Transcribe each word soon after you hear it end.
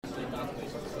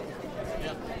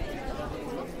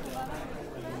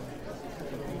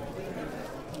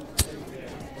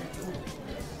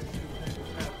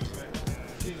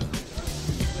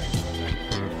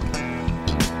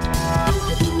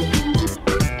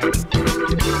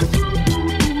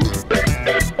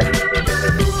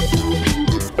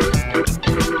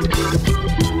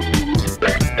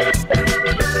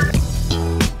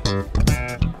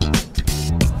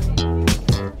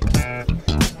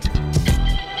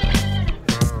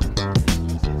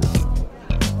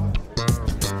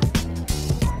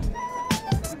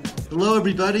Hello,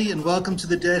 everybody, and welcome to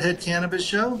the Deadhead Cannabis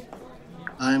Show.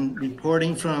 I'm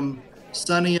reporting from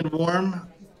sunny and warm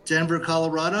Denver,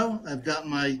 Colorado. I've got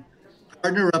my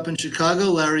partner up in Chicago,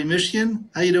 Larry Mishkin.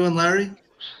 How you doing, Larry?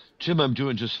 Jim, I'm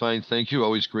doing just fine, thank you.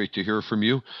 Always great to hear from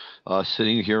you.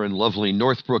 Sitting here in lovely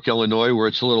Northbrook, Illinois, where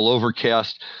it's a little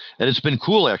overcast, and it's been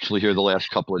cool actually here the last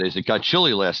couple of days. It got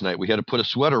chilly last night. We had to put a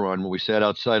sweater on when we sat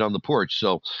outside on the porch,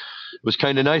 so it was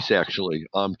kind of nice actually.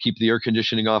 Keep the air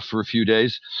conditioning off for a few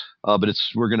days, but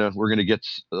we're gonna get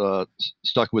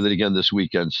stuck with it again this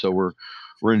weekend. So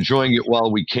we're enjoying it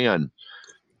while we can.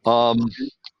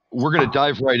 We're gonna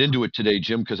dive right into it today,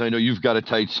 Jim, because I know you've got a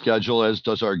tight schedule, as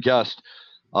does our guest.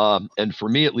 And for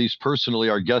me, at least personally,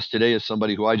 our guest today is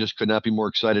somebody who I just could not be more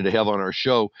excited to have on our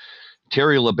show.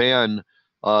 Terry Laban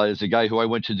is a guy who I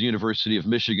went to the University of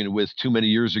Michigan with too many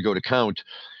years ago to count.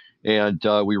 And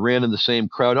we ran in the same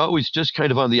crowd, always just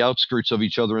kind of on the outskirts of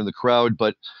each other in the crowd.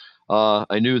 But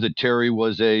I knew that Terry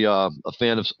was a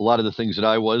fan of a lot of the things that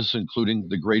I was, including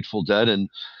the Grateful Dead and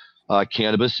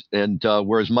cannabis. And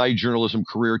whereas my journalism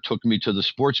career took me to the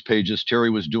sports pages, Terry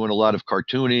was doing a lot of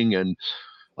cartooning and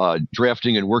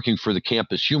drafting and working for the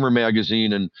Campus Humor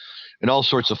magazine and all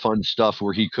sorts of fun stuff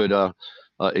where he could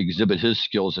exhibit his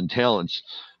skills and talents.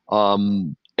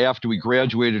 After we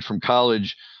graduated from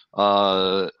college,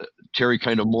 Terry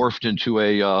kind of morphed into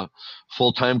a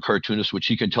full-time cartoonist, which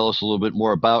he can tell us a little bit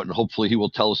more about, and hopefully he will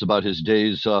tell us about his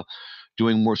days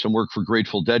doing some work for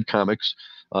Grateful Dead comics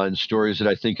and stories that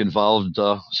I think involved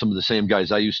some of the same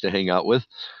guys I used to hang out with.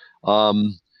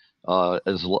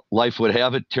 As life would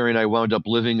have it, Terry and I wound up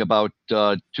living about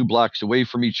 2 blocks away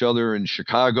from each other in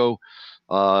Chicago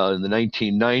in the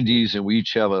 1990s, and we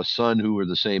each have a son who are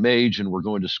the same age, and we're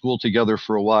going to school together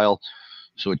for a while.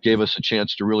 So it gave us a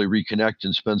chance to really reconnect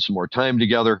and spend some more time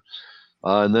together.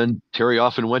 And then Terry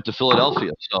often went to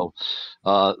Philadelphia. So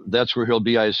that's where he'll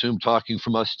be, I assume, talking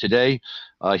from us today.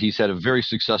 He's had a very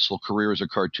successful career as a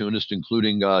cartoonist,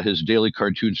 including his daily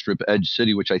cartoon strip, Edge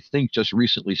City, which I think just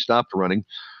recently stopped running.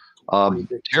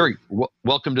 Terry,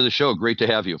 welcome to the show. Great to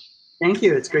have you. Thank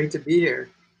you. It's great to be here.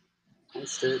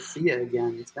 Nice to see you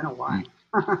again. It's been a while.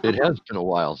 It has been a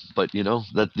while, but you know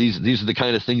that these are the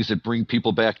kind of things that bring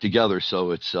people back together.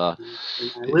 So it's I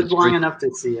lived long enough to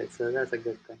see it, so that's a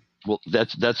good thing. Well,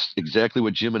 that's exactly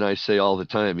what Jim and I say all the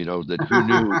time. You know, that who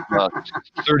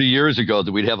knew 30 years ago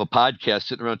that we'd have a podcast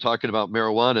sitting around talking about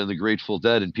marijuana and the Grateful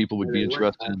Dead, and people would be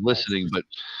interested in listening.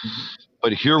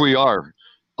 But here we are.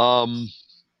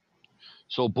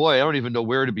 So, boy, I don't even know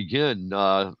where to begin.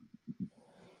 Well,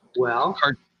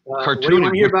 cartooning. What do you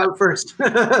want to hear about first?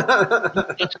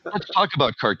 let's talk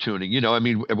about cartooning. You know, I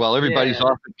mean, while everybody's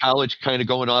off in college, kind of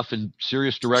going off in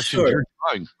serious directions, you're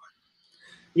trying.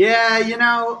 Yeah, you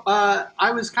know,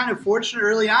 I was kind of fortunate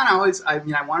early on. I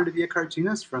wanted to be a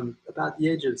cartoonist from about the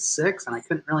age of 6, and I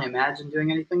couldn't really imagine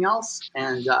doing anything else.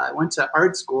 And I went to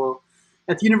art school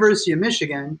at the University of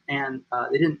Michigan, and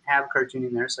they didn't have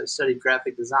cartooning there, so I studied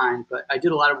graphic design. But I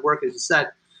did a lot of work, as you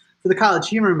said, for the College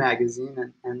Humor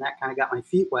magazine, and that kind of got my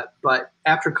feet wet. But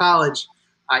after college,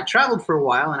 I traveled for a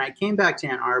while, and I came back to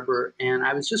Ann Arbor, and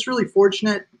I was just really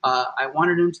fortunate. I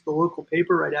wandered into the local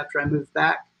paper right after I moved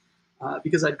back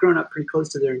because I'd grown up pretty close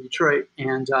to there in Detroit,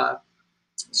 and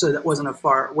so that wasn't a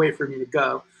far way for me to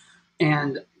go.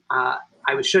 And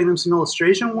I was showing them some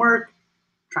illustration work,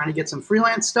 trying to get some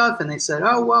freelance stuff, and they said,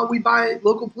 oh, well, we buy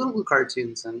local political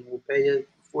cartoons, and we'll pay you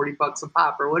 $40 a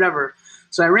pop or whatever.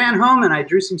 So I ran home and I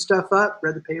drew some stuff up,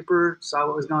 read the paper, saw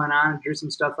what was going on, drew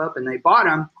some stuff up, and they bought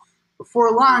them.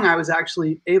 Before long, I was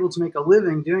actually able to make a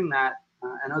living doing that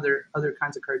and other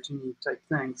kinds of cartoony type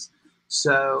things.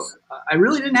 So I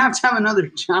really didn't have to have another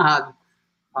job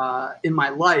in my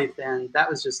life, and that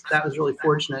was really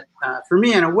fortunate for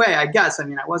me in a way, I guess. I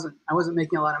mean, I wasn't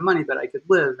making a lot of money, but I could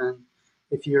live. And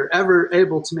if you're ever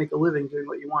able to make a living doing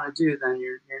what you want to do, then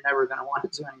you're never going to want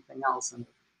to do anything else. And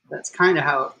that's kind of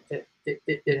how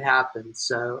it happened.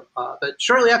 So, but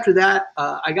shortly after that,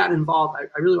 I got involved.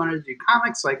 I really wanted to do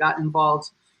comics, so I got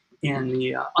involved in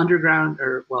the underground,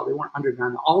 or well, they weren't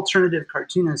underground, the alternative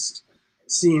cartoonist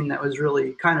scene that was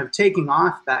really kind of taking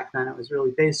off back then. It was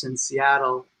really based in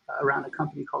Seattle around a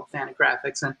company called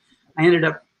Fantagraphics, and I ended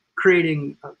up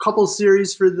creating a couple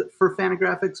series for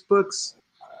Fantagraphics books,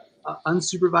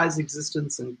 Unsupervised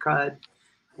Existence and Cud.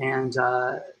 And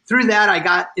through that, I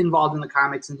got involved in the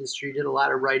comics industry, did a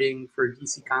lot of writing for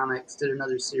DC Comics, did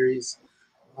another series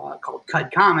called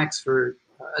Cud Comics for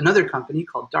another company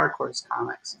called Dark Horse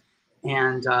Comics.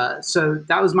 And so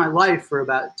that was my life for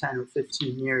about 10 or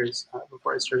 15 years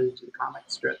before I started to do the comic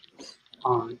strip.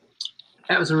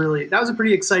 That was a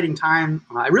pretty exciting time.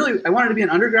 I wanted to be an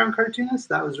underground cartoonist.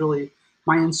 That was really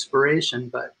my inspiration,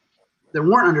 but there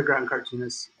weren't underground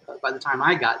cartoonists by the time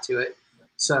I got to it.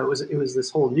 So it was this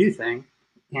whole new thing,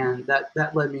 and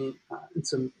that led me in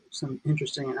some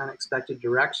interesting and unexpected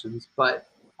directions. But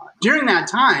during that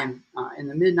time, in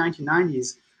the mid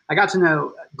 1990s, I got to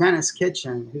know Dennis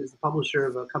Kitchen, who's the publisher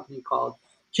of a company called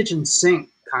Kitchen Sink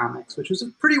Comics, which was a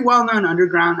pretty well-known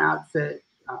underground outfit.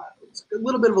 It's a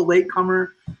little bit of a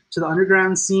latecomer to the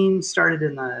underground scene. Started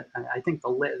in the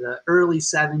early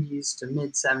 70s to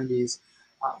mid 70s.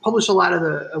 Published a lot of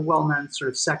the well-known sort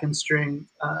of second string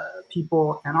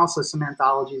people, and also some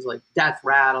anthologies like Death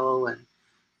Rattle and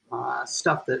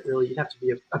stuff that really you'd have to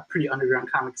be a pretty underground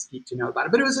comics geek to know about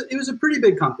it. But it was a pretty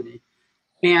big company.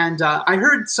 And I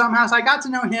heard somehow, so I got to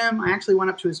know him. I actually went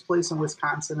up to his place in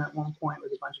Wisconsin at one point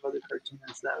with a bunch of other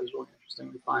cartoonists. That was really interesting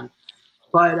and fun.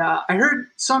 But I heard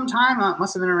sometime, it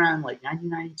must have been around like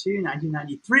 1992,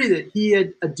 1993, that he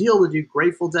had a deal to do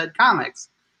Grateful Dead comics.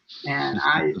 And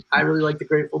I really liked the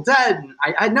Grateful Dead. And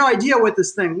I had no idea what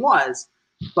this thing was.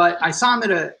 But I saw him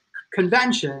at a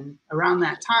convention around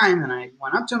that time. And I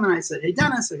went up to him and I said, "Hey,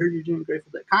 Dennis, I heard you're doing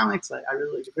Grateful Dead comics. I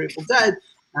really like the Grateful Dead.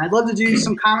 And I'd love to do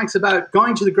some comics about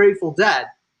going to the Grateful Dead."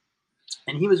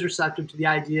 And he was receptive to the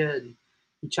idea. And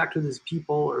he checked with his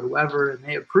people or whoever, and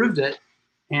they approved it.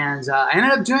 And I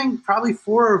ended up doing probably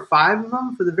 4 or 5 of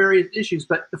them for the various issues.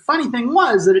 But the funny thing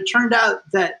was that it turned out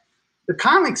that the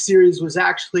comic series was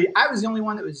actually, I was the only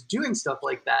one that was doing stuff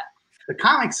like that. The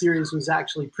comic series was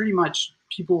actually pretty much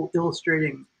people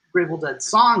illustrating Grateful Dead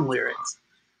song lyrics.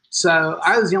 So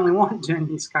I was the only one doing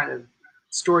these kind of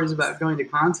stories about going to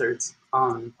concerts,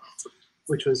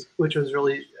 which was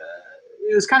really,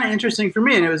 it was kind of interesting for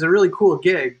me, and it was a really cool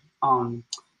gig. And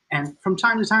from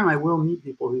time to time, I will meet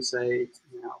people who say,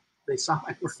 they saw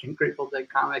my work in Grateful Dead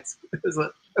comics.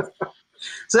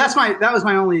 So that's my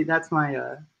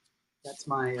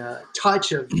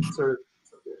touch of sort of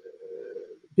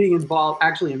being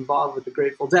actually involved with the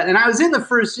Grateful Dead. And I was in the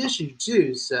first issue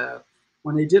too. So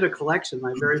when they did a collection,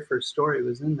 my very first story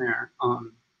was in there.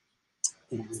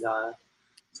 So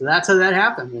that's how that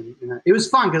happened. And it was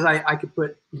fun because I could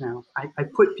put, I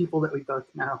put people that we both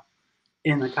know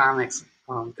in the comics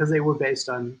because they were based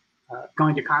on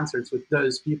going to concerts with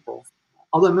those people.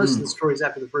 Although most of the stories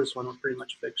after the first one were pretty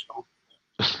much fictional.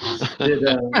 How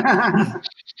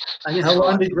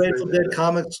long did Grateful Dead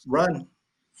comics run?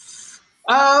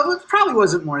 It probably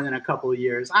wasn't more than a couple of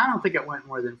years. I don't think it went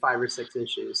more than 5 or 6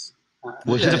 issues.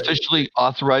 Was it officially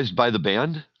authorized by the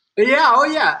band? Yeah, oh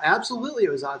yeah, absolutely.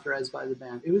 It was authorized by the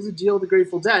band. It was a deal with the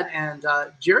Grateful Dead, and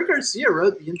Jerry Garcia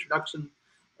wrote the introduction,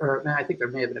 or I think there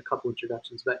may have been a couple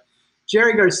introductions, but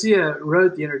Jerry Garcia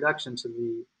wrote the introduction to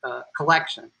the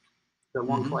collection, the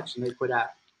one collection they put out,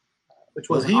 which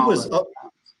was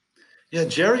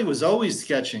Jerry was always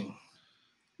sketching.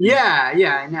 Yeah,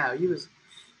 I know.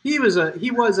 He was a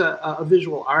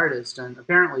visual artist, and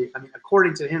apparently,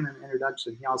 according to him in the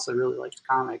introduction, he also really liked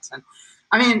comics. And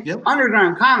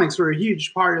underground comics were a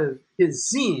huge part of his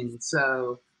scene,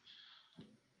 so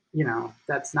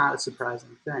that's not a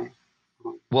surprising thing.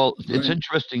 Well, it's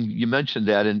interesting you mentioned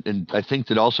that, and I think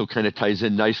that also kind of ties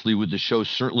in nicely with the show,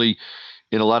 certainly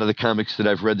in a lot of the comics that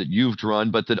I've read that you've drawn,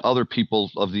 but that other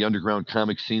people of the underground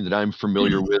comic scene that I'm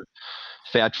familiar with,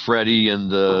 Fat Freddy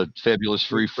and the Fabulous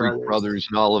Freak Brothers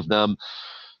and all of them,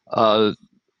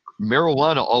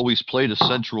 marijuana always played a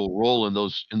central role in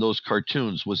those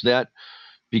cartoons. Was that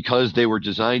because they were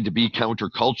designed to be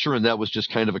counterculture and that was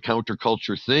just kind of a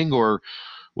counterculture thing, or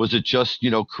was it just,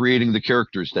 creating the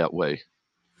characters that way?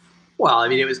 Well, I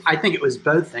think it was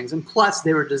both things. And plus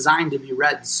they were designed to be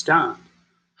read stoned.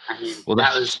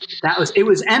 It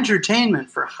was entertainment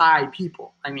for high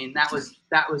people. That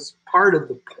was part of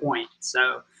the point.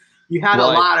 So you had a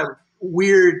lot of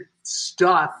weird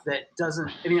stuff that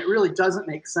it really doesn't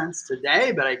make sense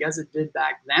today, but I guess it did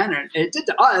back then, and it did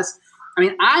to us.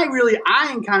 I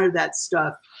encountered that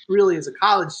stuff really as a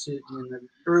college student in the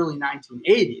early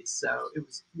 1980s. So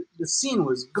the scene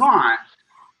was gone,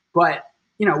 but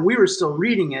we were still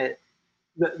reading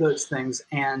those things,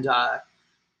 and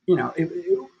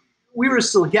we were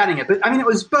still getting it. But I mean, it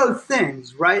was both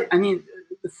things, right? I mean,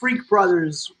 the Freak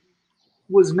Brothers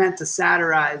was meant to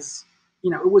satirize,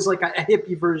 it was like a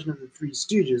hippie version of the Three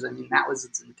Stooges. I mean, that was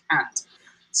its intent.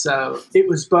 So it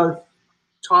was both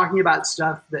talking about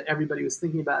stuff that everybody was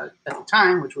thinking about at the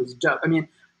time, which was dope. I mean,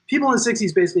 people in the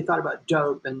 60s basically thought about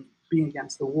dope and being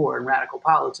against the war and radical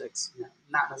politics,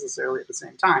 not necessarily at the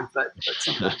same time, but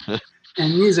something.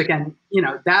 And music, and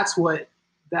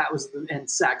that was and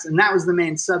sex, and that was the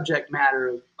main subject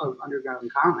matter of underground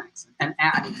comics. And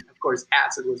of course,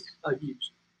 acid was a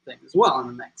huge thing as well in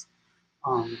the mix.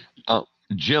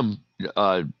 Jim,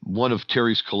 one of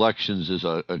Terry's collections is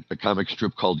a comic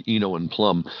strip called Eno and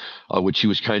Plum, which he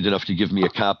was kind enough to give me a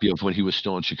copy of when he was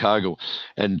still in Chicago.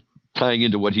 And tying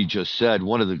into what he just said,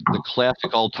 one of the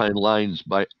classic all-time lines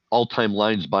by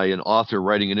an author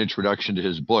writing an introduction to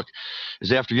his book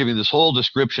is, after giving this whole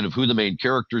description of who the main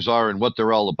characters are and what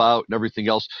they're all about and everything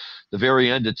else, the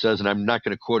very end it says, and I'm not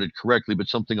going to quote it correctly, but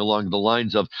something along the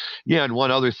lines of, yeah, and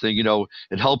one other thing,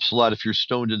 it helps a lot if you're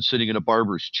stoned and sitting in a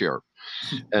barber's chair.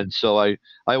 And so I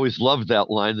always loved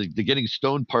that line. The getting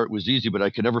stoned part was easy, but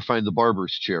I could never find the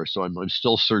barber's chair, so I'm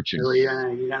still searching. Really, you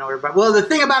don't know where. Well, the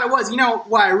thing about it was,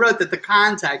 why I wrote that. The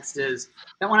context is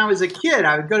that when I was a kid,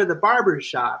 I would go to the barber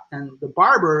shop, and the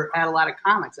barber had a lot of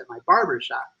comics at my barber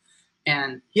shop,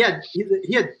 and he had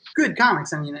good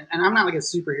comics. I mean, and I'm not like a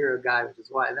superhero guy, which is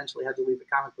why I eventually had to leave the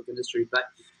comic book industry. But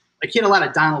like, he had a lot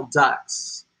of Donald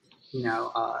Ducks,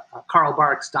 Carl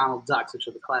Barks Donald Ducks, which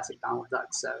are the classic Donald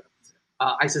Ducks. So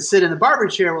I used to sit in the barber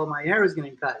chair while my hair was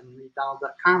getting cut and read Donald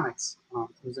Duck comics.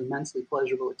 It was an immensely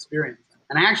pleasurable experience.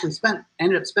 And I actually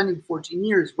ended up spending 14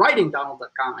 years writing Donald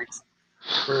Duck comics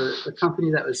for the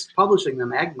company that was publishing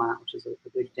them, Egmont, which is a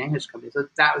big Danish company. So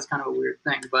that was kind of a weird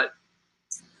thing. But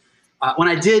when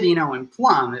I did, in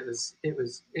Plum, it was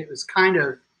kind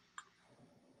of,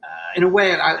 in a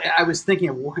way, I was thinking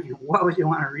of what would you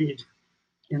want to read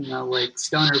in the like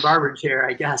stoner barber chair,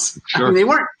 I guess. Sure. I mean, they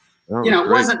weren't. Oh, it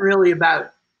wasn't really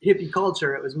about hippie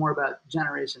culture. It was more about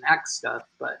Generation X stuff,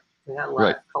 but they had a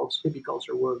lot of hippie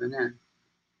culture woven in.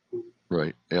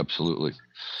 Right, absolutely.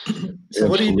 So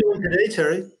what are you doing today,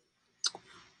 Terry?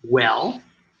 Well,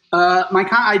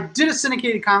 I did a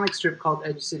syndicated comic strip called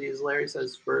Edge City, as Larry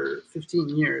says, for 15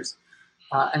 years,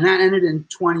 and that ended in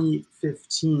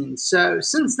 2015. So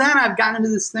since then, I've gotten into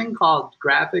this thing called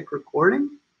graphic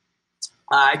recording.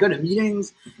 I go to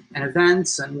meetings and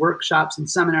events and workshops and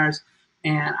seminars,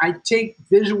 and I take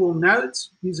visual notes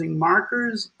using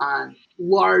markers on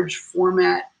large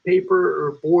format paper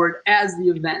or board as the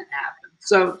event happens.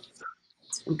 So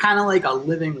I'm kind of like a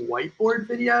living whiteboard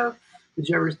video. Did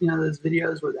you ever, those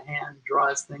videos where the hand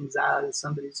draws things out as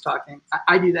somebody's talking?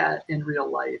 I do that in real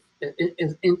life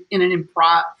in an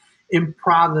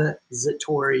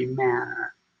improvisatory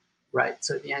manner. Right.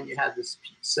 So at the end, you have this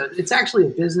piece. So it's actually a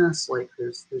business. Like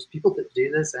there's people that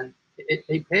do this, and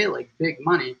they pay like big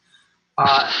money.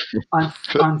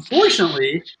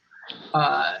 Unfortunately,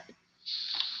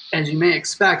 as you may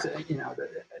expect,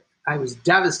 I was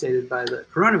devastated by the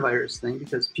coronavirus thing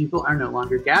because people are no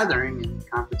longer gathering in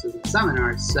conferences and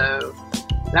seminars. So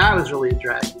that was really a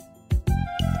drag.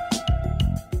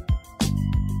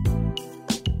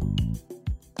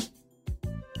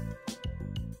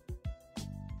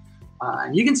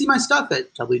 And you can see my stuff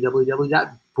at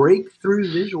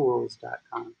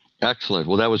www.breakthroughvisuals.com. Excellent.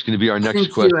 Well, that was going to be our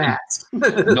next question.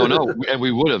 No, and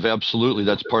we would have, absolutely.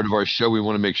 That's part of our show. We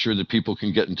want to make sure that people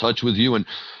can get in touch with you. And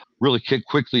really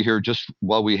quickly here, just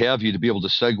while we have you, to be able to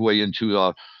segue into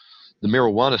the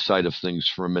marijuana side of things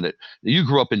for a minute. You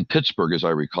grew up in Pittsburgh, as I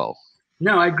recall.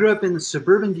 No, I grew up in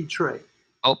suburban Detroit.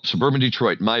 Oh, suburban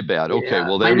Detroit. My bad. Okay, yeah.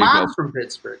 Well, there you go. My mom's from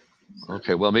Pittsburgh.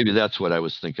 Okay, well, maybe that's what I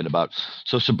was thinking about.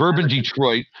 So suburban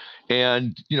Detroit,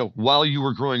 and, while you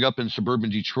were growing up in suburban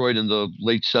Detroit in the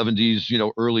late 70s,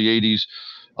 early 80s,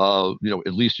 at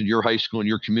least in your high school and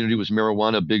your community, was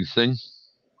marijuana a big thing?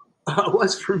 It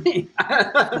was for me.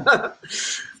 Yeah,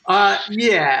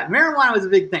 marijuana was a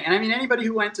big thing. And I mean, anybody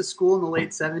who went to school in the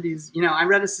late 70s, I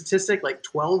read a statistic like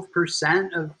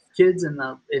 12% of kids in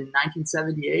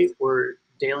 1978 were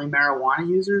daily marijuana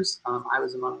users. I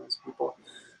was among those people.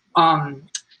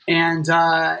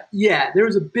 There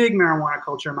was a big marijuana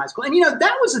culture in my school. And,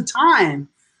 that was a time,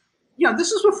 this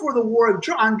was before the war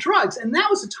on drugs. And that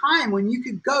was a time when you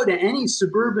could go to any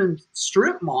suburban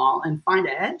strip mall and find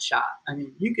a head shop. I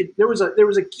mean, there was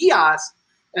a kiosk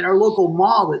at our local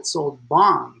mall that sold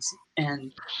bongs.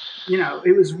 And,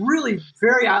 it was really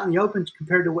very out in the open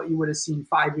compared to what you would have seen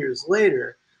 5 years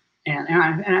later. And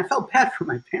I felt bad for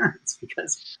my parents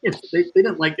because they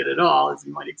didn't like it at all, as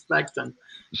you might expect. And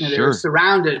they were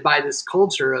surrounded by this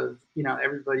culture of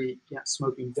everybody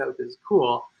smoking dope is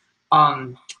cool.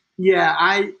 Yeah,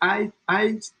 and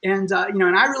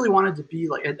I really wanted to be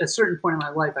like at a certain point in my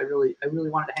life. I really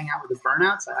wanted to hang out with the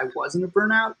burnouts. I wasn't a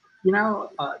burnout.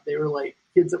 They were like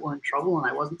kids that were in trouble, and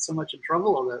I wasn't so much in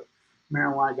trouble. Although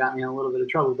marijuana got me in a little bit of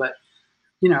trouble, but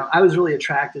I was really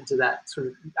attracted to that sort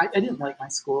of. I didn't like my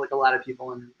school like a lot of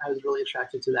people, and I was really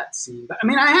attracted to that scene. But I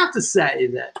mean, I have to say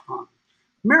that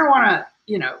marijuana,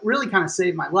 really kind of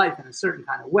saved my life in a certain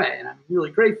kind of way, and I'm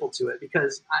really grateful to it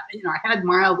because I had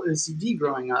mild OCD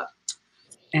growing up,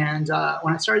 and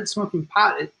when I started smoking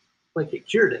pot, it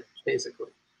cured it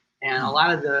basically, and a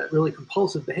lot of the really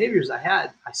compulsive behaviors I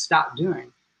had, I stopped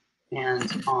doing, and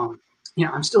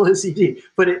I'm still OCD,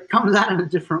 but it comes out in a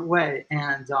different way,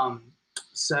 and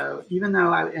so even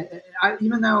though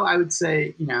I would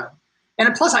say,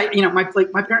 and plus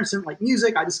my parents didn't like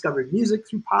music. I discovered music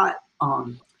through pot.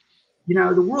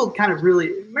 The world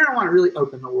marijuana really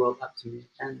opened the world up to me,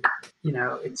 and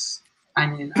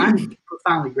I'm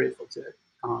profoundly grateful to it.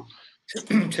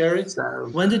 Terry,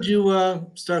 when did you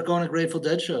start going to Grateful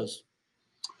Dead shows?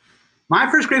 My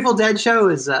first Grateful Dead show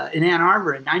is in Ann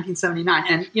Arbor in 1979,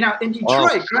 and in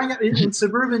Detroit, growing up in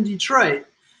suburban Detroit,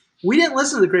 we didn't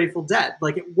listen to the Grateful Dead.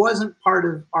 Like, it wasn't part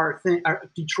of our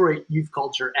Detroit youth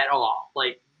culture at all.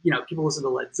 Like, people listened to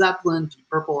Led Zeppelin, Deep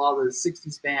Purple, all those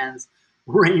 60s bands.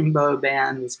 Rainbow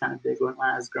Band was kind of big when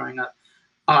I was growing up.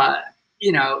 That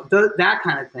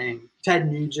kind of thing.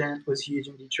 Ted Nugent was huge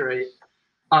in Detroit.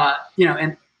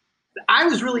 And I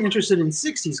was really interested in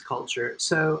 60s culture.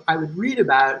 So I would read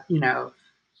about, I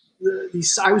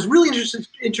was really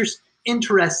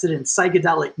interested in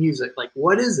psychedelic music. Like,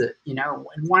 what is it, and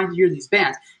wanting to hear these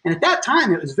bands. And at that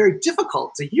time, it was very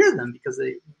difficult to hear them because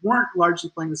they weren't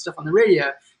largely playing the stuff on the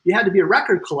radio. You had to be a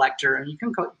record collector, and you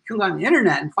couldn't go on the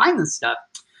internet and find this stuff.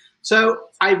 So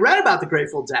I read about the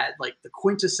Grateful Dead, like the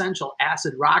quintessential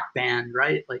acid rock band,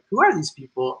 right? Like, who are these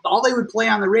people? All they would play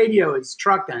on the radio is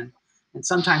Truckin' and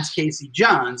sometimes Casey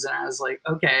Jones. And I was like,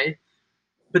 okay,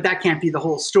 but that can't be the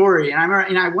whole story. And I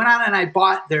remember, I went out and I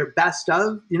bought their best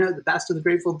of, the best of the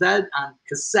Grateful Dead on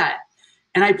cassette.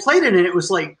 And I played it, and it was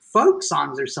like folk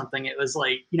songs or something. It was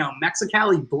like,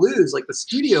 Mexicali blues, like the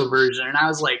studio version. And I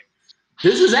was like,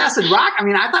 this is acid rock? I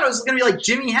mean, I thought it was going to be like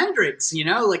Jimi Hendrix,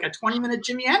 like a 20-minute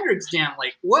Jimi Hendrix jam.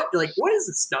 Like, what is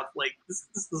this stuff? Like, this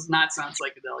does not sound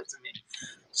psychedelic to me.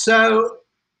 So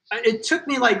it took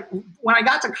me, like, when I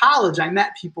got to college, I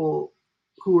met people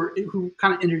who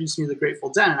kind of introduced me to the Grateful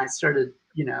Dead, and I started,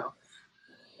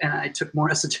 and I took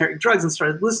more esoteric drugs and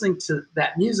started listening to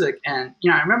that music. And,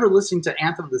 I remember listening to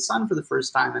Anthem of the Sun for the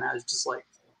first time, and I was just like,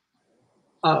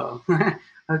 oh,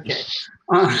 okay.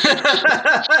 Now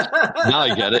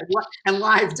I get it. And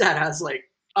Live Dead, I was like,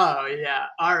 oh, yeah,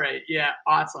 all right, yeah,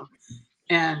 awesome.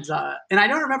 And I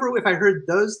don't remember if I heard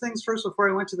those things first before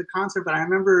I went to the concert, but I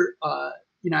remember,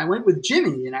 I went with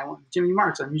Jimmy, and I went with Jimmy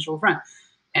Marks, our mutual friend.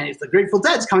 And it's the Grateful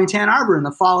Dead's coming to Ann Arbor in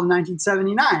the fall of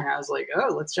 1979. I was like,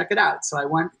 oh, let's check it out. So I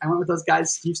went with those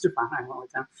guys, Steve Stefano, I went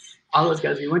with them, all those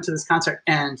guys. We went to this concert,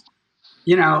 and,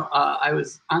 I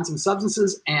was on some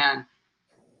substances, and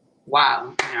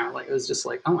wow, like, it was just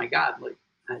like, oh my God, like,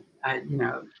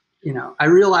 I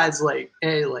realized, like,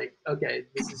 A, like, okay,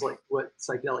 this is like what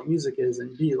psychedelic music is,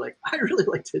 and B, like, I really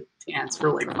like to dance for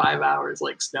like 5 hours,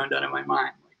 like, stoned out of my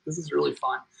mind. Like, this is really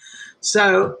fun.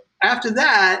 So after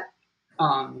that,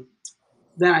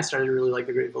 then I started to really like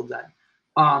the Grateful Dead.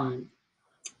 I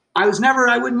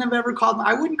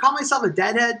wouldn't call myself a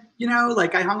Deadhead,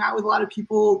 like, I hung out with a lot of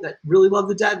people that really loved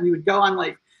the Dead. We would go on,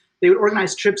 like, they would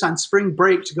organize trips on spring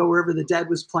break to go wherever the Dead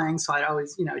was playing. So I'd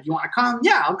always, do you want to come?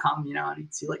 Yeah, I'll come, and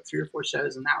I'd see like 3 or 4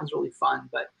 shows, and that was really fun.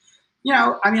 But,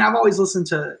 I've always listened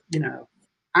to,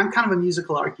 I'm kind of a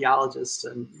musical archaeologist,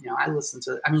 and, I listen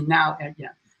to, now,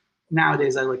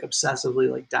 nowadays I like obsessively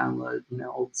like download,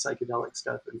 old psychedelic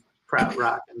stuff and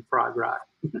krautrock and prog rock,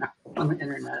 on the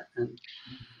internet and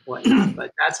whatnot.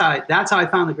 But that's how I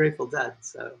found the Grateful Dead.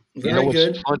 So very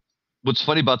good. What's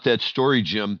funny about that story,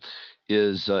 Jim,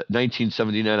 is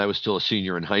 1979. I was still a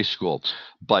senior in high school,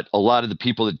 but a lot of the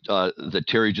people that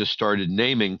Terry just started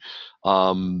naming,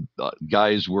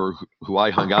 guys were who I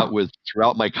hung out with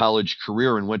throughout my college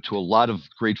career and went to a lot of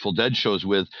Grateful Dead shows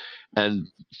with. And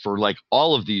for like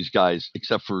all of these guys,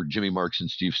 except for Jimmy Marks and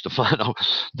Steve Stefano,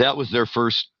 that was their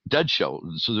first Dead show.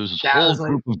 So there's this whole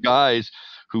group of guys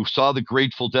who saw the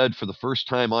Grateful Dead for the first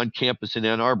time on campus in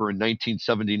Ann Arbor in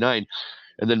 1979.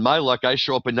 And then my luck, I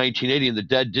show up in 1980, and the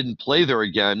Dead didn't play there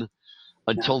again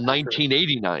until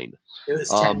 1989. It was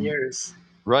 10 years.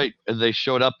 Right. And they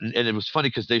showed up, and it was funny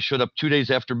because they showed up 2 days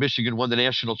after Michigan won the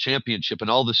national championship, and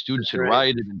all the students That's had right.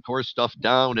 rioted and tore stuff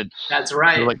down. And That's they're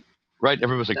right. like, right.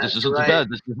 Everyone was like, this That's isn't the right. dead.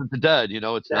 This isn't the dead. It's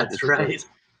not. That's It's the. right.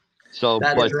 So,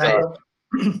 That but is right.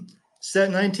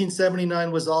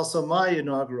 1979 was also my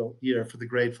inaugural year for the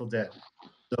Grateful Dead.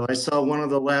 So I saw one of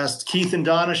the last Keith and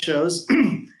Donna shows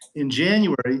in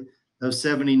January of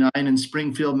 79 in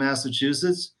Springfield,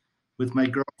 Massachusetts, with my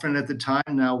girlfriend at the time,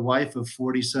 now wife of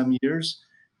 40 some years,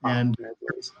 and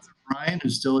Brian,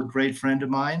 who's still a great friend of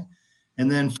mine. And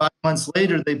then 5 months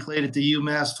later, they played at the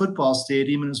UMass football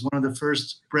stadium, and it was one of the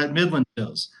first Brett Midland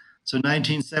shows. So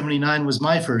 1979 was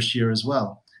my first year as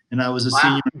well, and I was a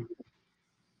senior.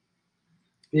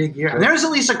 Big year. And there was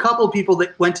at least a couple of people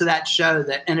that went to that show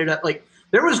that ended up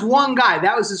there was one guy,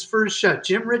 that was his first show,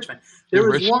 Jim Richmond. There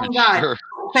was one guy who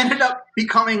ended up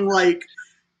becoming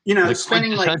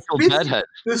spending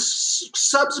the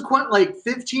subsequent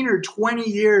 15 or 20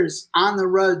 years on the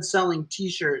road selling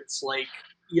T-shirts,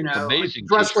 amazing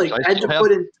dressed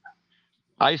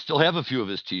I still have a few of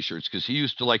his T-shirts because he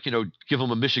used to give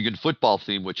them a Michigan football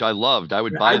theme, which I loved. I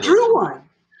would buy. I drew one.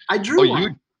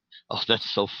 one. Oh, that's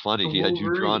so funny. He had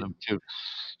you drawn them too.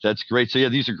 That's great. So yeah,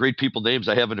 these are great people names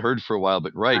I haven't heard for a while,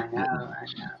 but right. I know.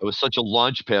 It was such a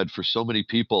launch pad for so many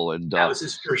people. And that was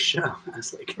his first show. I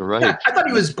was like, right. I thought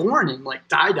he was born in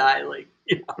tie-dye,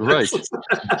 Right.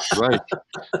 Right.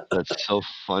 That's so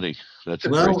funny. That's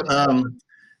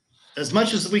as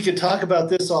much as we could talk about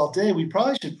this all day, we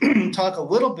probably should talk a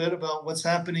little bit about what's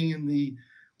happening in the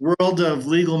world of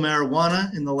legal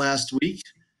marijuana in the last week.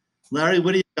 Larry,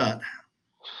 what do you got?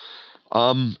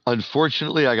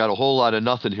 Unfortunately, I got a whole lot of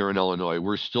nothing here in Illinois.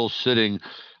 We're still sitting,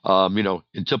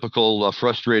 in typical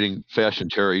frustrating fashion,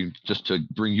 Terry, just to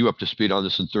bring you up to speed on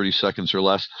this in 30 seconds or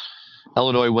less.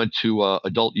 Illinois went to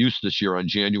adult use this year on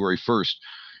January 1st.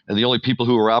 And the only people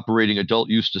who are operating adult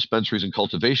use dispensaries and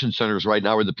cultivation centers right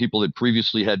now are the people that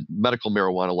previously had medical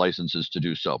marijuana licenses to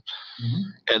do so. Mm-hmm.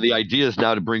 And the idea is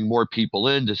now to bring more people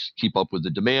in to keep up with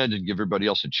the demand and give everybody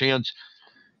else a chance.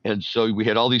 And so we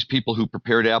had all these people who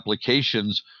prepared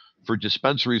applications for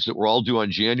dispensaries that were all due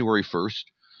on January 1st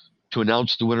to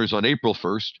announce the winners on April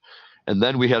 1st. And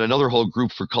then we had another whole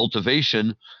group for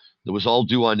cultivation that was all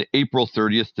due on April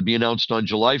 30th to be announced on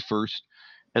July 1st.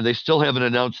 And they still haven't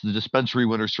announced the dispensary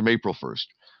winners from April 1st.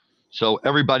 So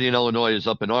everybody in Illinois is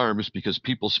up in arms because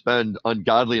people spend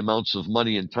ungodly amounts of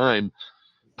money and time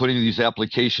putting these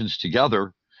applications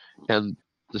together, and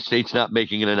the state's not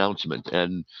making an announcement,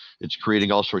 and it's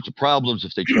creating all sorts of problems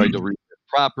if they tried to read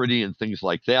property and things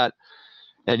like that.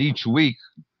 And each week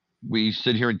we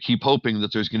sit here and keep hoping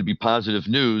that there's going to be positive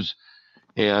news.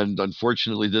 And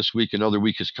unfortunately, this week, another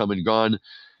week has come and gone,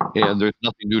 and there's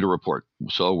nothing new to report.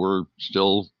 So we're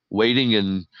still waiting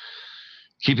and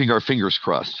keeping our fingers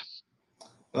crossed.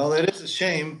 Well, it is a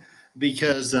shame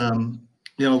because,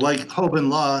 like Hoban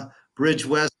Law, Bridge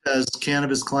West has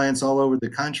cannabis clients all over the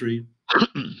country.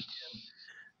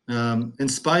 In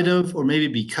spite of, or maybe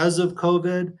because of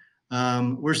COVID,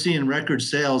 we're seeing record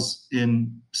sales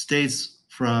in states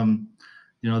from,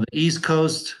 the East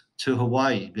Coast to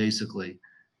Hawaii, basically,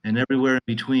 and everywhere in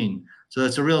between. So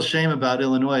it's a real shame about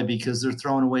Illinois because they're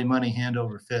throwing away money hand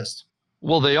over fist.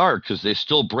 Well, they are, because they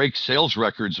still break sales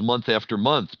records month after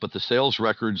month, but the sales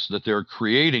records that they're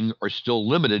creating are still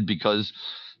limited because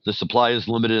the supply is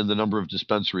limited and the number of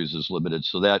dispensaries is limited.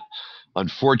 So that,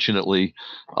 unfortunately,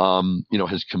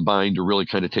 has combined to really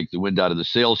kind of take the wind out of the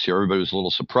sails here. Everybody was a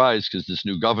little surprised because this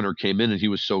new governor came in and he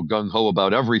was so gung-ho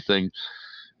about everything.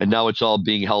 And now it's all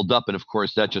being held up. And of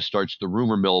course, that just starts the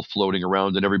rumor mill floating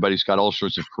around, and everybody's got all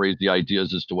sorts of crazy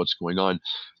ideas as to what's going on.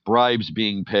 Bribes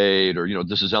being paid, or,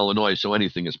 this is Illinois, so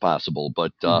anything is possible.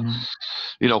 But,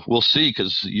 we'll see,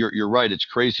 because you're right. It's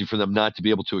crazy for them not to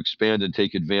be able to expand and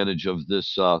take advantage of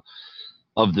this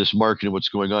market and what's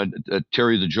going on.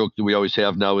 Terry, the joke that we always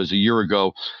have now is a year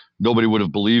ago, nobody would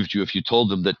have believed you if you told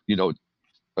them that,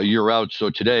 a year out. So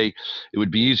today it would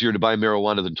be easier to buy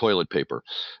marijuana than toilet paper.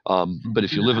 But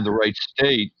if you live in the right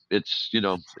state, it's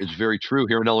very true.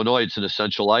 Here in Illinois, it's an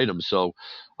essential item. So,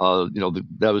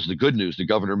 that was the good news. The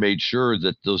governor made sure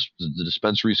that the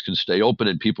dispensaries can stay open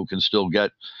and people can still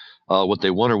get what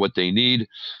they want or what they need.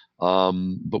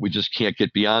 But we just can't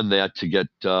get beyond that to get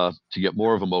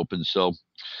more of them open. So,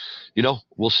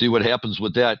 we'll see what happens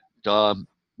with that.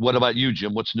 What about you,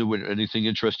 Jim? What's new? Anything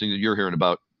interesting that you're hearing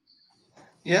about?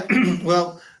 Yeah,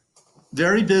 well,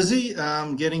 very busy,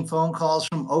 getting phone calls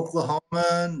from Oklahoma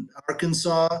and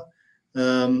Arkansas,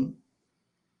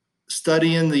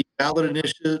 studying the ballot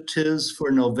initiatives for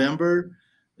November.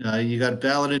 You got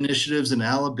ballot initiatives in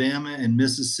Alabama and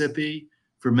Mississippi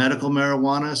for medical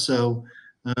marijuana. So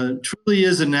truly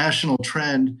is a national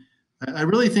trend. I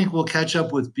really think we'll catch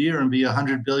up with beer and be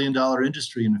 $100 billion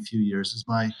industry in a few years, is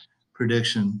my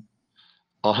prediction.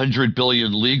 100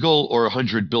 billion legal or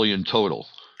 100 billion total?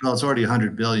 Well, it's already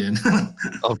 100 billion.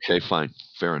 Okay, fine.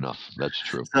 Fair enough. That's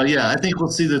true. So yeah, I think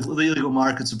we'll see the legal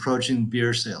markets approaching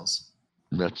beer sales.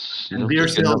 That's, and beer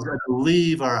sales, I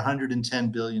believe, are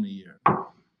 110 billion a year.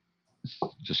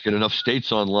 Just get enough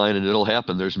states online and it'll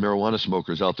happen. There's marijuana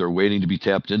smokers out there waiting to be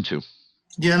tapped into.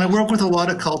 Yeah, and I work with a lot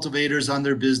of cultivators on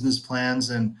their business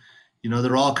plans, and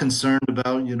they're all concerned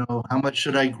about how much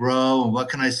should I grow and what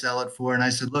can I sell it for. And I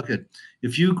said, look,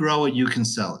 if you grow it, you can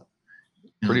sell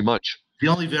it. Pretty much. The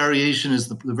only variation is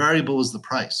the variable is the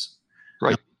price.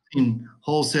 Right.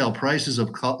 Wholesale prices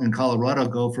in Colorado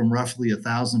go from roughly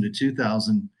 1,000 to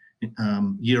 2,000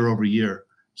 year over year.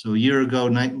 So a year ago,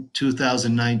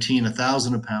 2019,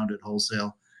 1,000 a pound at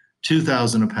wholesale,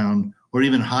 2,000 a pound, or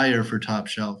even higher for top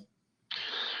shelf.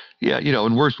 Yeah,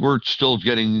 and we're still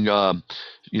getting kind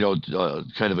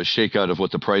of a shakeout of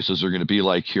what the prices are going to be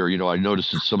like here. I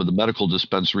noticed that some of the medical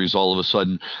dispensaries all of a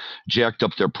sudden jacked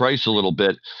up their price a little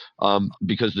bit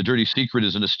because the dirty secret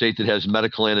is in a state that has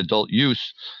medical and adult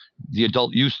use. The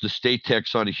adult use, the state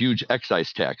tax on a huge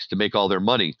excise tax to make all their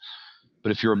money.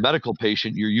 But if you're a medical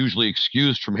patient, you're usually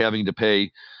excused from having to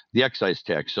pay the excise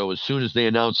tax. So as soon as they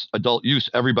announce adult use,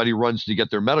 everybody runs to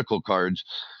get their medical cards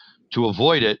to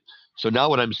avoid it. So now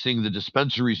what I'm seeing the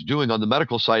dispensaries doing on the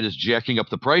medical side is jacking up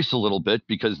the price a little bit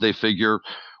because they figure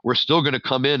we're still going to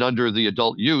come in under the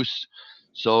adult use.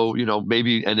 So,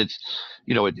 maybe, and it's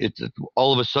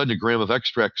all of a sudden a gram of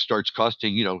extract starts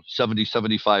costing, $70,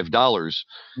 $75,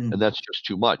 and that's just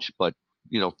too much. But,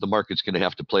 the market's going to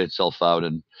have to play itself out,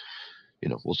 and,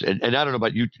 we'll see. And I don't know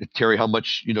about you, Terry, how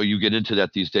much, you get into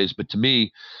that these days, but to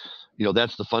me,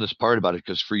 that's the funnest part about it,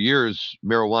 because for years,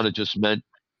 marijuana just meant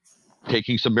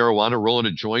taking some marijuana, rolling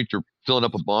a joint, or filling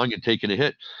up a bong and taking a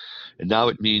hit. And now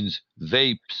it means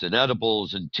vapes and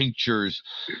edibles and tinctures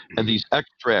and these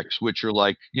extracts, which are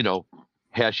like,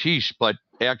 hashish, but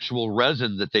actual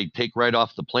resin that they take right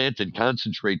off the plant and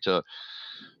concentrate to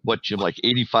what, Jim, like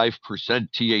 85%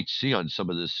 THC on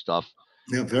some of this stuff.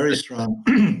 Yeah, very strong.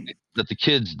 That the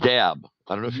kids dab.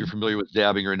 I don't know if you're familiar with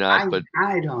dabbing or not, but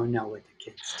I don't know what the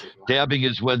kids do. Dabbing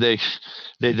is when they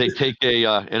take a,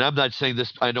 and I'm not saying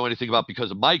this I know anything about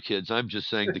because of my kids. I'm just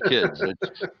saying the kids.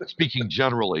 Speaking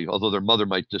generally, although their mother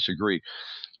might disagree.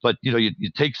 But you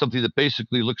take something that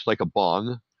basically looks like a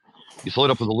bong, you fill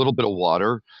it up with a little bit of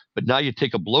water, but now you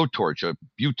take a blowtorch, a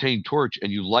butane torch,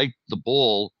 and you light the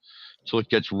bowl so it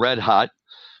gets red hot.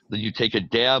 Then you take a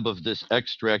dab of this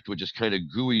extract, which is kind of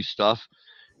gooey stuff,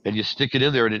 and you stick it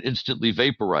in there, and it instantly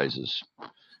vaporizes.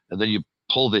 And then you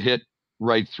pull the hit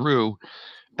right through.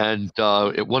 And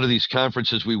at one of these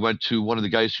conferences we went to, one of the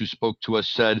guys who spoke to us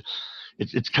said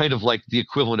it's kind of like the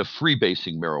equivalent of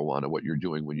freebasing marijuana, what you're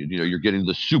doing when you're getting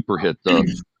the super hit,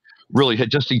 the really hit,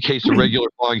 just in case a regular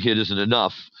bong hit isn't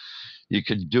enough. You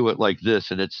can do it like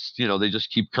this, and it's they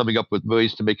just keep coming up with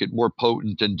ways to make it more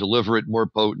potent and deliver it more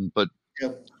potent. But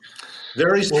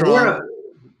very strong. Well,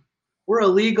 we're a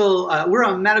legal, we're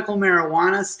a medical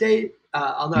marijuana state.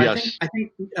 Although yes.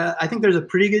 I think there's a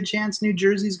pretty good chance New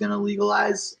Jersey's going to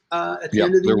legalize at the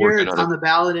end of the year. It's on the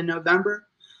ballot in November.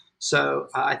 So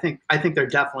I think they're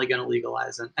definitely going to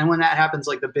legalize it. And when that happens,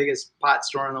 like the biggest pot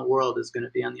store in the world is going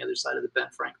to be on the other side of the Ben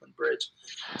Franklin Bridge.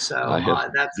 So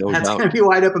that's going to be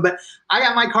wide open. But I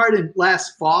got my card in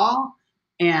last fall,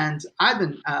 and I've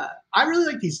been I really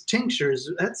like these tinctures.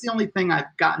 That's the only thing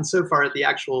I've gotten so far at the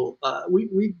actual.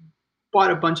 We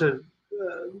bought a bunch of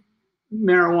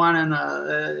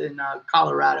marijuana in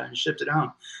Colorado and shipped it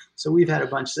home. So we've had a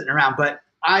bunch sitting around. But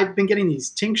I've been getting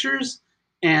these tinctures.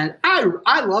 And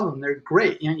I love them. They're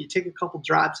great. You take a couple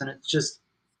drops and it's just,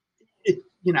 I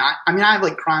have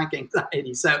like chronic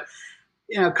anxiety. So,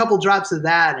 a couple drops of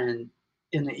that in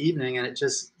the evening, and it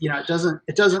just, it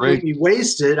doesn't make me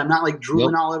wasted. I'm not like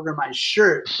drooling all over my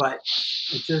shirt, but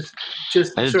it just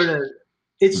sort of,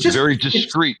 it's just very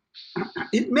discreet.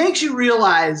 It makes you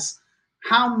realize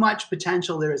how much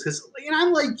potential there is. Because,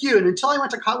 I'm like you, and until we went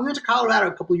to Colorado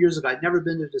a couple of years ago, I'd never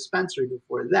been to a dispensary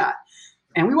before that.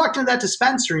 And we walked into that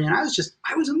dispensary, and I was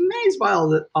amazed by all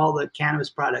the cannabis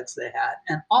products they had,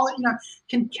 and all that,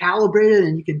 can calibrate it,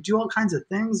 and you can do all kinds of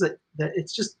things that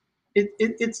it's just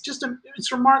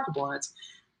it's remarkable, and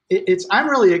it's I'm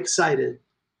really excited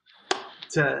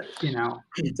to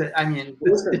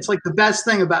it's like the best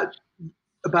thing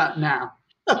about now.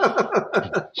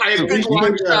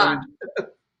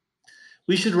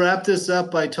 We should wrap this up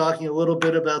by talking a little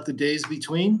bit about the days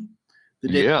between. The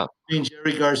day between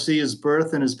Jerry Garcia's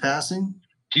birth and his passing.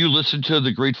 Do you listen to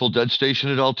the Grateful Dead station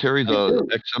at all, Terry? The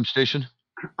XM station?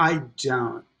 I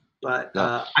don't, but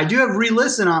No. I do have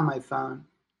re-listen on my phone.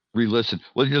 Re-listen.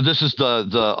 Well, this is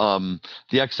the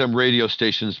XM radio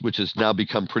stations, which has now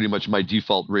become pretty much my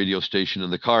default radio station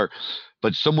in the car.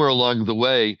 But somewhere along the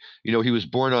way, he was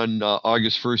born on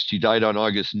August 1st. He died on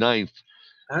August 9th.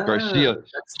 Garcia.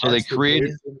 So they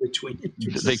created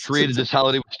this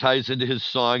holiday, which ties into his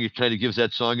song. It kind of gives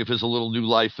that song of his a little new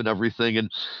life and everything. And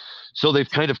so they've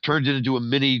kind of turned it into a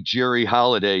mini Jerry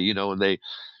holiday, and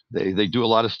they do a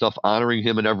lot of stuff honoring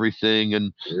him and everything.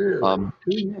 And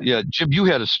yeah, Jim, you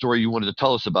had a story you wanted to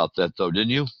tell us about that, though, didn't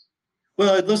you?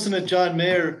 Well, I listened to John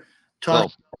Mayer talk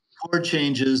about chord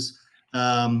changes.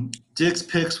 Dick's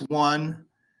Picks 1,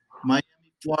 Miami,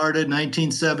 Florida,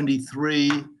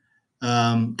 1973.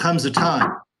 Comes a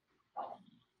Time.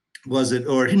 Was it?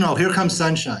 Or Here Comes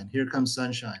Sunshine. Here Comes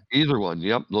Sunshine. Either one.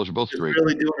 Yep, those are both great.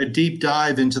 Really doing a deep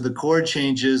dive into the chord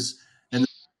changes and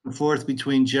the forth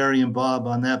between Jerry and Bob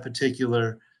on that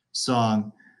particular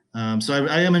song. So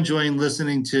I am enjoying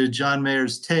listening to John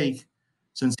Mayer's take,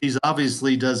 since he's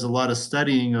obviously does a lot of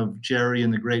studying of Jerry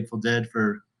and the Grateful Dead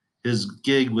for his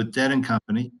gig with Dead and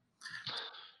Company.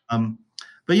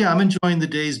 But yeah, I'm enjoying the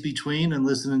days between and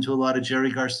listening to a lot of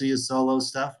Jerry Garcia's solo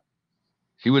stuff.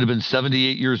 He would have been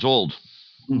 78 years old.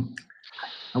 I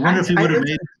wonder if he would have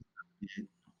made it.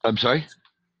 I'm sorry?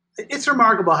 It's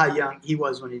remarkable how young he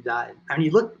was when he died. I mean, he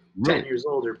looked 10 years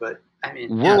older, but I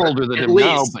mean, we're older than him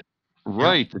now, but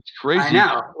right, it's crazy. I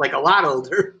know, like a lot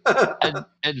older.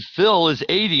 and Phil is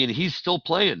 80 and he's still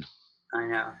playing. I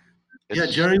know. Yeah,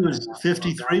 Jerry was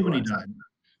 53 when he died.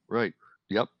 Right.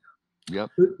 Yep.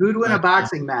 Who'd win a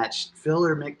boxing match, Phil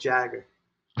or Mick Jagger?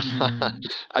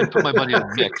 I'd put my money on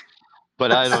Mick,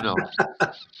 but I don't know.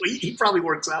 He probably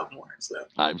works out more. So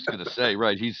I was going to say,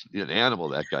 right, he's an animal,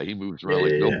 that guy. He moves around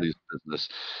like nobody's business.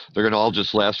 They're going to all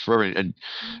just last forever. And,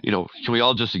 can we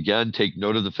all just, again, take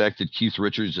note of the fact that Keith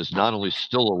Richards is not only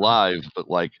still alive, but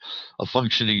like a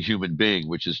functioning human being,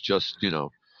 which is just,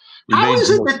 How is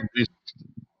it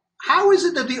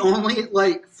that the only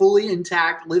fully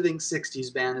intact living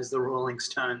 60s band is the Rolling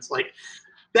Stones?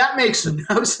 That makes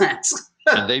no sense.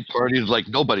 And they partied like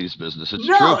nobody's business. It's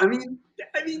true. I mean,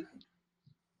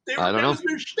 that was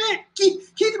their shtick.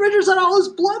 Keith Richards had all his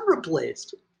blood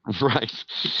replaced. Right.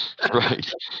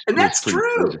 And that's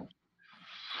true. Crazy.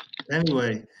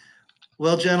 Anyway,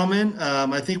 well, gentlemen,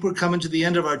 I think we're coming to the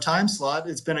end of our time slot.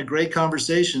 It's been a great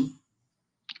conversation.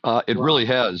 It really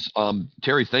has.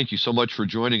 Terry, thank you so much for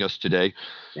joining us today.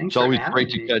 Thanks it's always great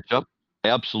me. to catch up.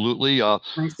 Absolutely.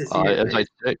 Nice to see you. As I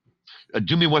say,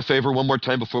 do me one favor one more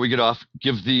time before we get off.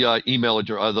 Give the email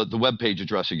address, the webpage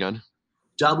address again.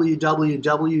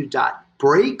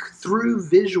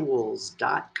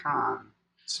 www.breakthroughvisuals.com.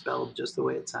 Spelled just the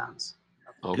way it sounds.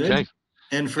 Okay. Good.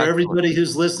 And for everybody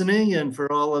who's listening and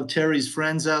for all of Terry's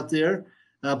friends out there,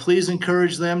 please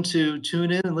encourage them to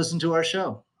tune in and listen to our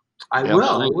show. I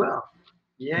will.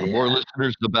 Yeah. The more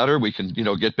listeners, the better. We can,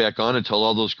 get back on and tell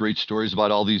all those great stories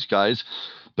about all these guys.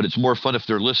 But it's more fun if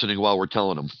they're listening while we're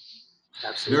telling them.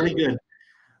 Absolutely. Very good.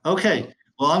 Okay.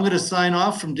 Well, I'm going to sign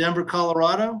off from Denver,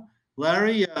 Colorado.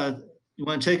 Larry, you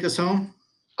want to take us home?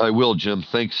 I will, Jim.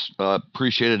 Thanks.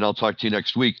 Appreciate it. And I'll talk to you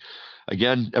next week.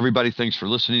 Again, everybody, thanks for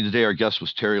listening today. Our guest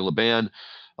was Terry Laban,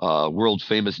 world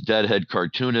famous Deadhead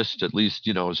cartoonist, at least,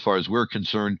 as far as we're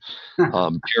concerned.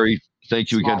 Terry,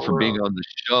 thank you again for being on the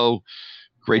show.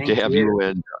 Great to have you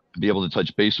and be able to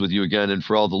touch base with you again. And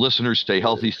for all the listeners, stay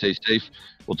healthy, stay safe.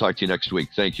 We'll talk to you next week.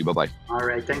 Thank you. Bye-bye. All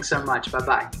right. Thanks so much.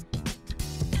 Bye-bye.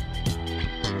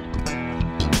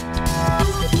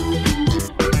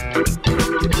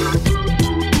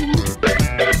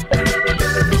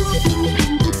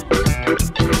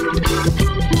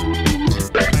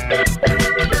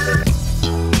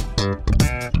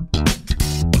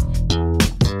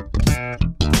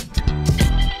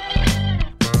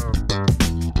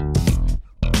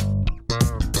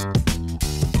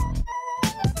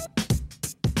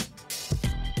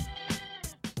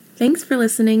 Thanks for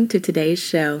listening to today's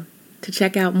show. To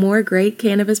check out more great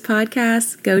cannabis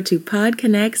podcasts, go to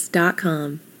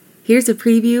podconnects.com. Here's a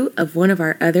preview of one of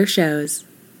our other shows.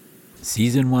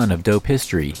 Season 1 of Dope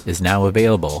History is now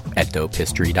available at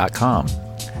dopehistory.com.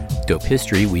 Dope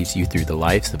History weaves you through the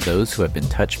lives of those who have been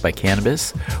touched by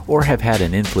cannabis or have had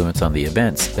an influence on the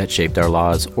events that shaped our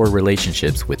laws or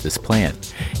relationships with this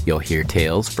plant. You'll hear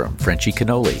tales from Frenchie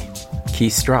Cannoli,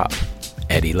 Keith Strop,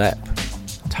 Eddie Lepp,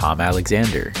 Tom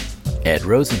Alexander, Ed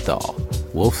Rosenthal,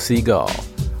 Wolf Seagal,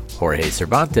 Jorge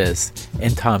Cervantes,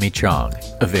 and Tommy Chong.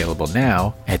 Available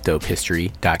now at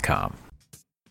dopehistory.com.